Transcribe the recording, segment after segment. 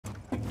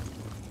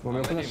Want me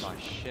I'm open gonna this? do my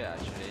shit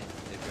actually.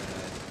 They're gonna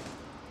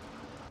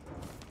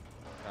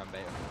try and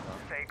bait us.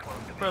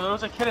 Bro, there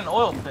was a kid in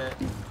oil pit.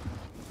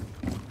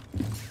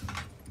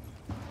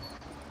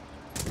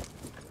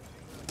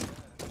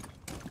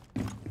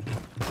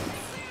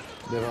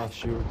 They are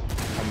shoot.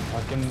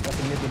 I can hit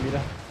the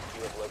meter.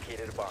 You have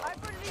located a bomb.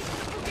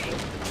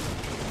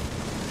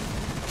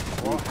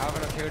 What? How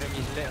have I killed him?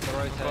 He's lit on the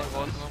rotate.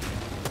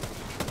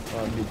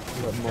 Mid. You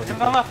got more.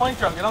 Get on that flank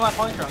drum, get on that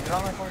flank drum, get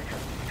on that flank drum.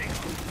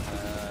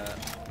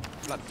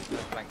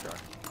 Flank throw.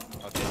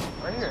 Okay.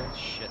 Right here.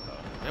 Shit though.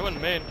 They went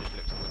main. Just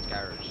looks towards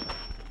garage.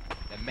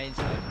 Their main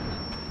side.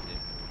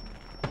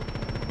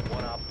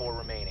 One op 4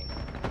 remaining.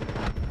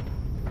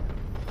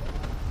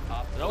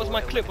 That was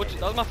my clip.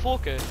 That was my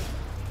 4K.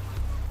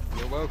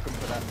 You're welcome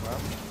for that, bro.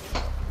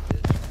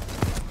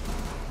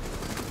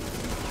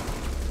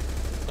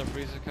 The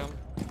freezer come.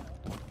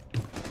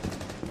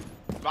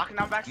 Walking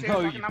down backstairs, No,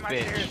 walking you down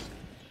bitch. backstairs.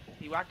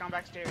 He walked down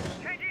backstairs.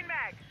 Changing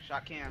mag.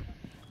 Shot cam.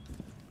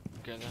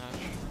 Get in the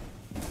hatch.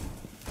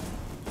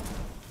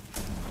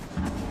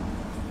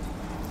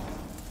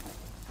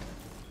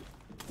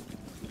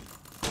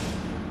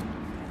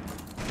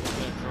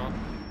 Drop.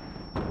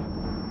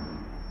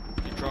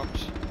 He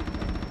dropped.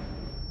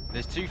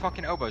 There's two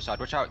fucking elbow side.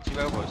 Watch out, two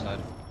elbow side.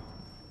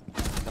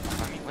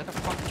 Where the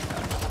fuck is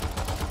that?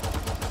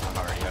 I'm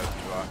not really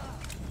who you are.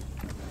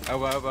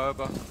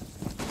 Elbow.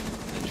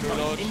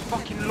 In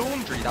fucking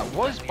laundry, that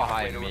was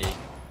behind me.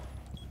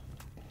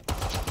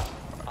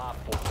 Op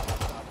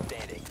 4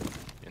 standing.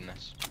 In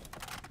this.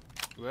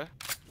 Where?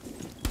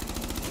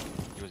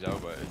 He was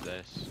elbow, it was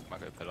this. Might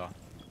go pillar.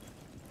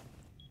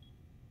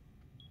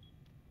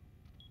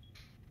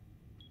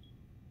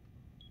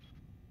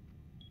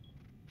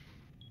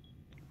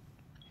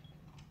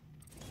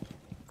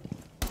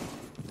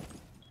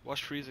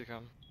 Watch freezer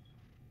come.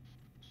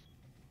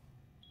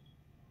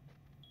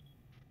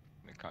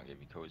 We can't give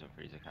you calls on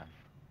freezer cam.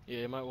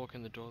 Yeah, he might walk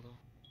in the door though.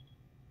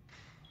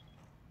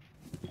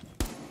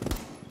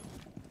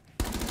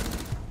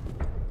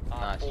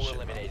 Op Nice 4 shit,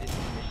 eliminated.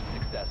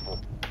 Mission successful.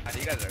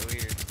 You guys are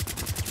weird.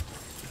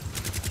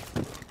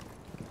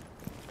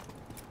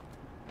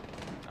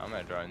 I'm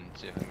gonna try and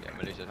see if I can get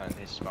Melusa to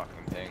his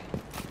fucking ping.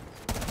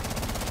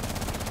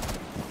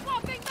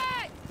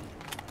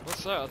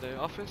 What's that? Are they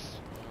office?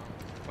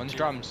 One's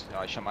drums. Oh,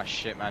 I shot my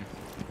shit, man.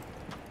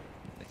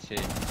 Let's see.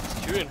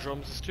 There's two in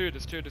drums.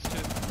 There's two. There's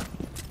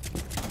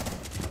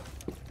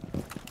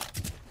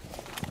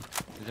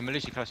a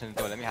Melusa close in the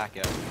door. Let me hack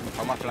it.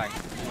 On my flank.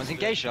 One's in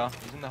Geisha.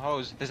 He's in the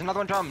hose. There's another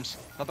one drums.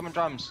 Another one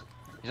drums.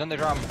 He's on the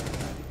drum.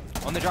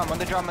 On the drum.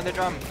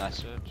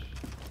 Nice.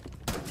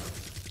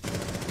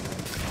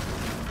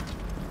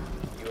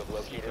 You have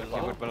located a He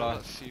bomb. would below.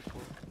 C4.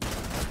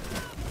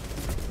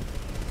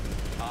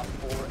 Op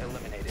 4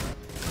 eliminated.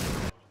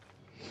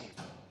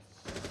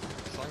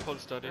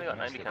 Signpost study. I got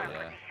 90 cam.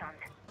 Yeah.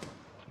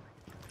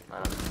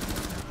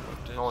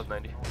 No one's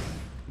 90.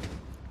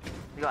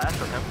 You got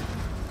Astro cam.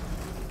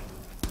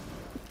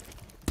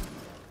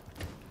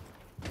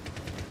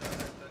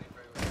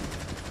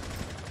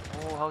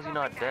 Oh, how's he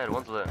not dead?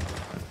 One's lit.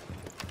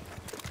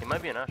 He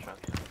might be an Astro.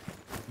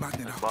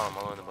 Bottom,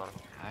 all in the bottom.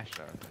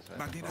 Astro.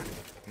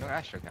 No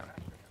Astro cam.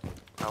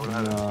 I would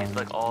have. He's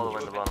like all the way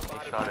in the bottom.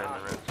 He shot it in the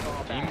rim.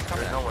 Team's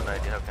coming There's no one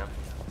 90 cam.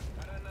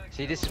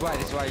 See, this is why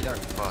you don't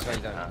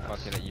fucking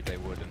let you play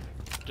wooden.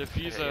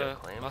 Diffuser,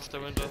 master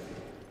window.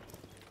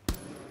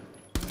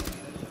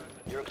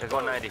 There's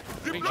 190.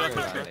 Green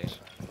jacket.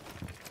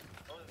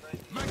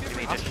 Give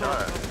me this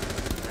shot.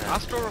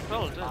 Astro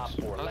repel, dead. Op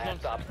 4 last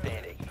stop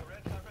standing.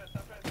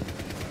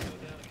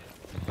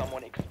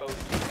 Someone exposed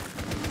you.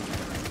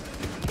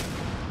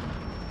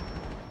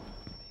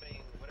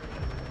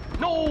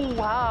 No!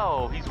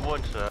 How? He's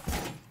one shot.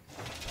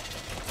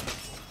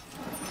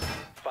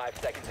 5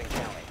 seconds and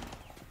counting.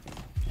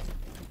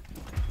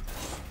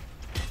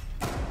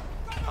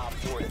 Op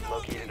 4 has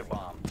located a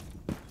bomb.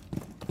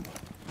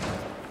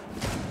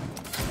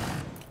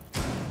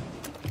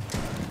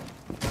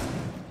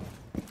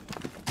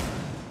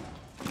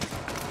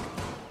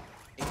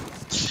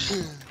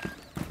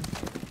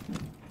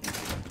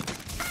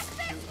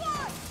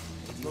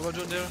 What are you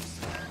doing there?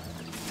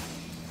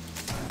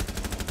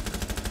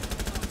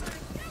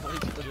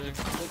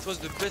 That was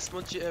the best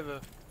monty ever.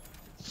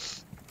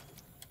 Is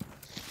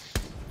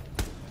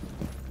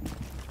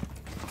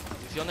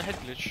he on a head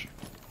glitch?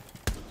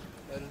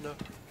 I don't know.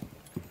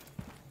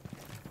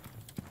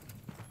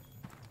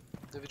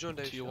 Have you joined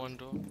Dave? Tier 1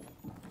 door.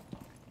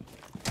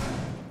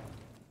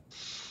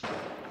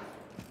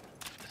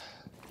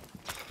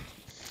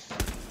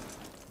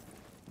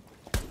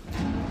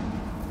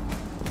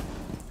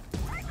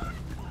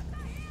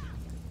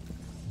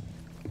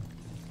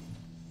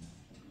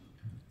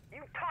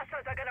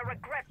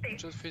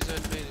 Just freezer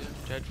and made it.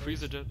 Dead,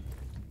 freezer dead.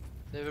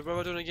 They have a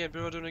brother doing again,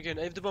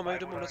 I have the bomb,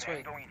 that's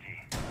why.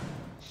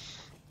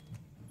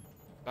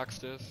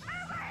 Backstairs.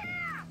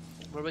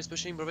 Brother's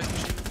pushing. Ash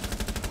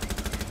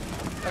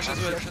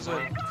as well.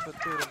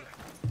 Two of them.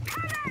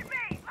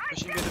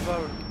 Pushing by the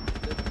barrel.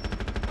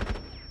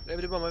 I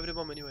have the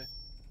bomb anyway.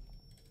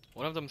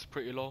 One of them's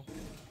pretty low.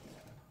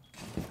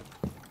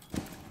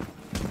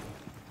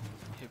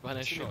 He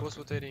vanished See me shot. both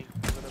rotating.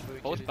 I'm gonna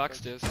barricade Both it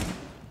backstairs.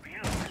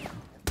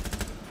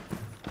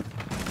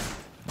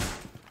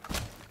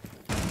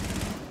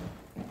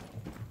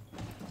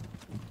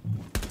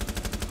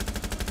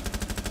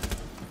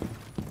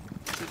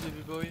 Good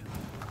baby boy.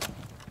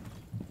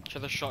 She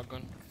has a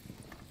shotgun.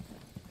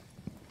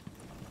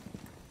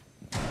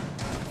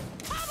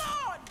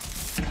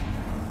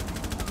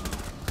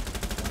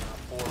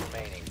 Four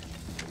remaining.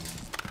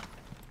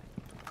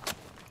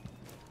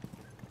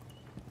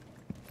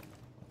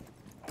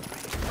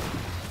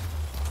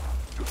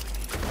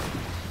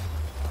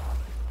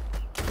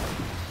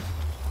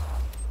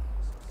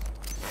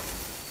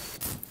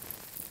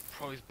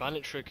 Bro, he's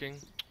bandit tricking.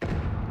 You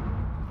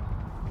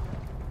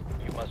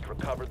must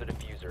recover the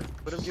diffuser.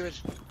 Let him give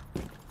it.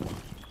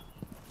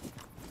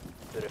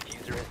 The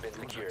diffuser has been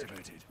secured.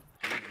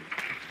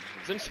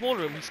 He's in small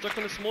room. He's stuck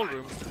in a small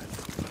room.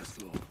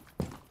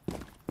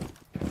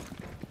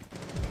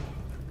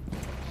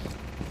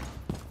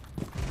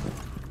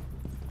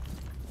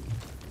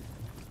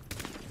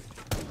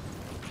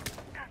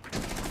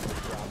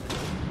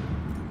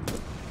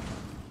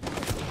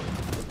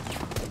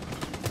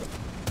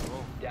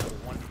 Down to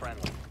one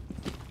friendly.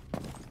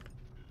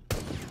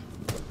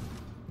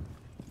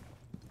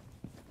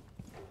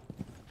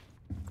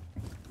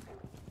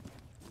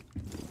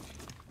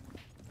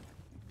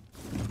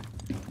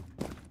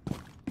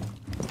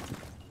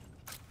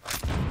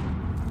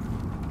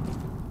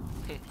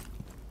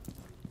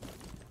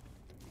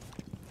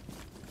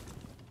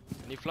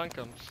 Any flank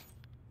comes.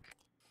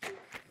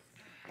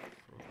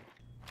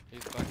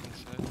 He's back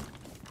inside.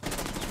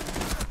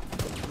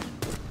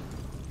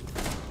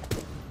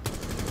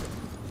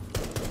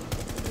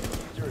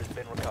 Diffuser has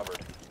been recovered.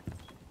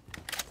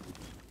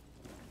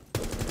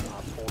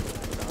 Op 4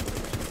 last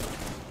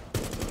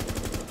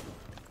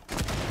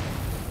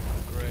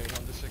Great,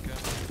 not this again.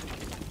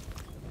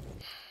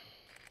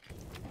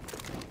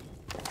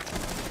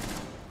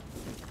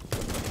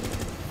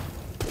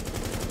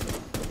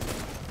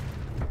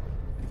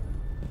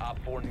 Op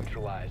 4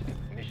 neutralized.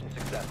 Mission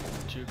successful.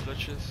 2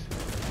 clutches.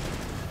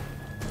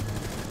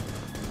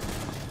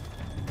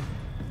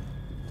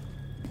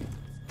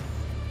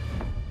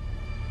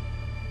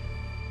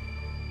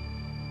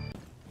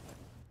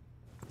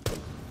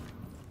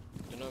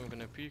 You know I'm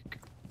gonna peek.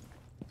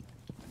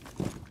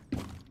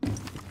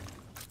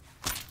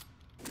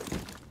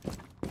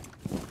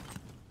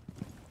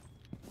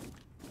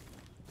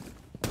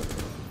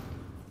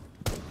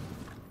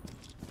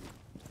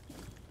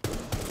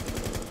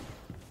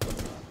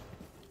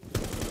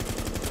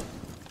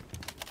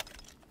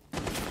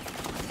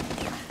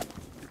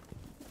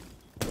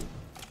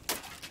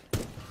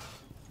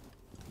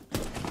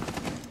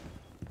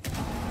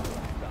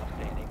 Stop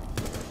standing.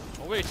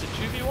 Oh wait, it's a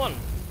 2v1.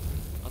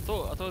 I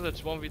thought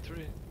that's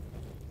 1v3.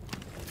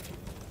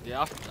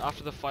 Yeah,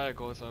 after the fire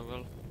goes, I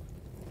will.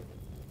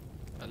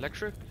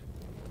 Electric?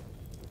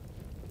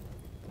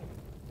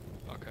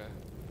 Okay.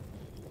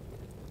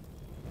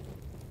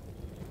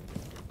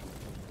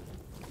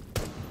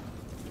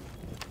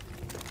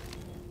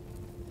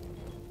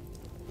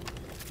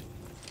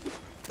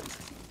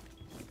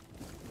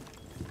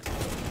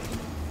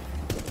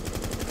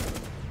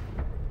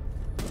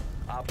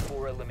 Op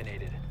 4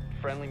 eliminated.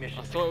 Friendly mission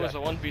I thought it was a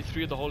successful.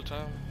 1v3 the whole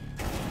time.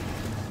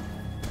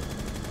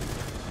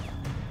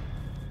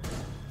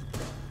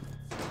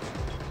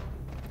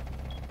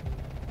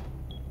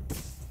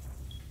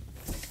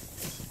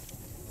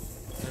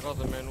 I got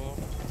the main wall.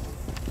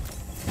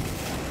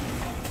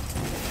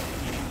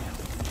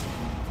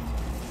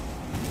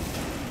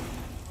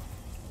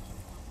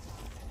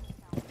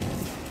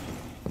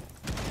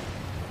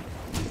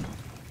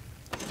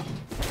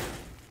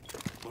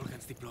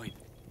 Volcans deployed.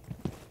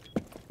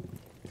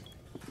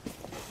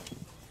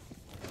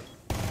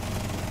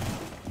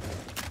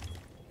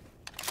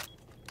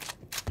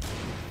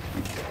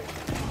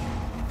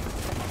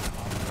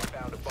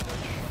 Found a bomb.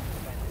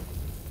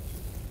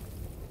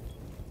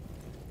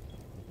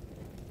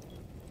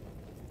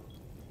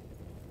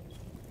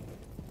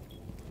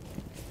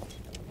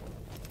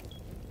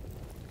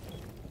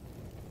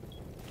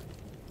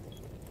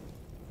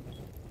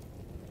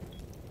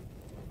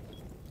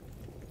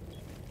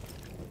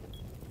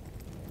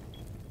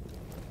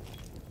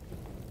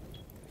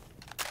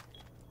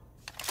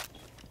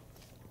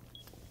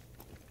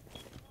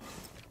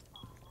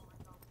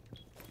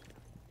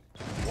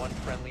 One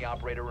friendly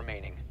operator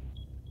remaining.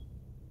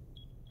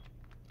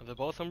 Are they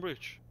both on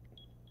breach?